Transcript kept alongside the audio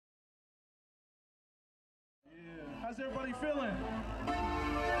How's everybody feeling?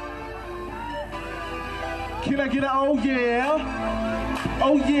 Can I get a oh yeah?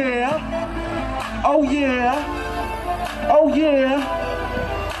 Oh yeah? Oh yeah? Oh yeah?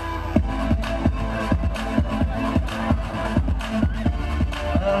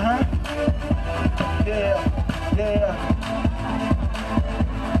 Uh-huh. Yeah, yeah.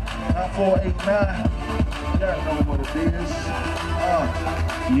 9489. Y'all know what it is.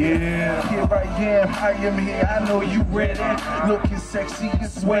 Yeah, here I am here, I know you ready. Looking sexy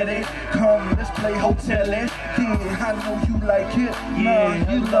and sweaty. Come, let's play hotel it. Yeah, I know you like it.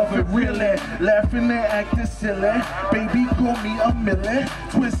 Yeah, you love it really. Laughing and acting silly. Baby, call me a million.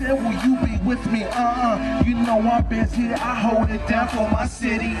 Twiz, will you be with me? You know I'm busy. I hold it down for my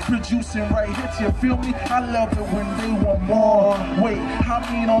city. Producing right hits, you feel me? I love it when they want more. Wait,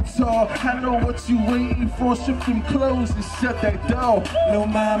 I mean on tour. I know what you waiting for. Strip them clothes and shut that door. Lil'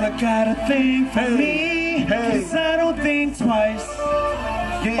 mama got a thing for me, cause I don't think twice.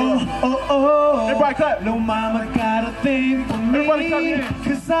 Yeah. Oh. Everybody clap. Lil' mama got a thing for me,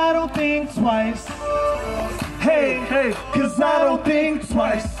 cause I don't think twice. Hey, cause I don't think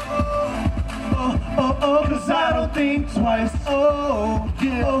twice. Cause I don't think twice. Oh,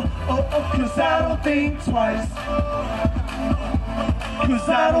 yeah. Cause I don't think twice. Cause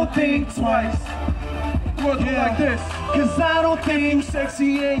I don't think twice. Like this. Cause I don't think you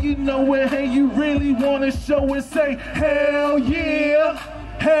sexy and you know it. Hey, you really wanna show it. Say hell yeah,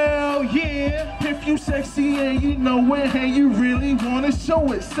 hell yeah. If you sexy and you know it. Hey, you really wanna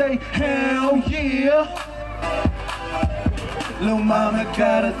show it. Say hell yeah. Lil' mama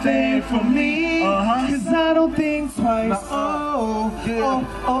got a thing for me, cause I don't think twice.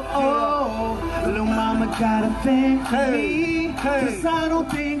 Lil' mama got a thing for me, cause I don't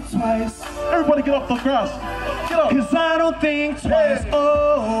think twice. Everybody get off the grass. Get up. Cause I don't think twice.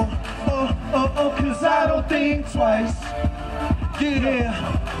 Cause I don't think twice. Yeah,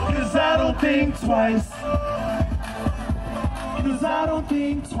 cause I don't think twice. Cause I don't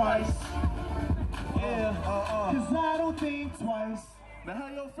think twice. Yeah, cause I don't think twice. Now how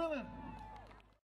y'all feeling?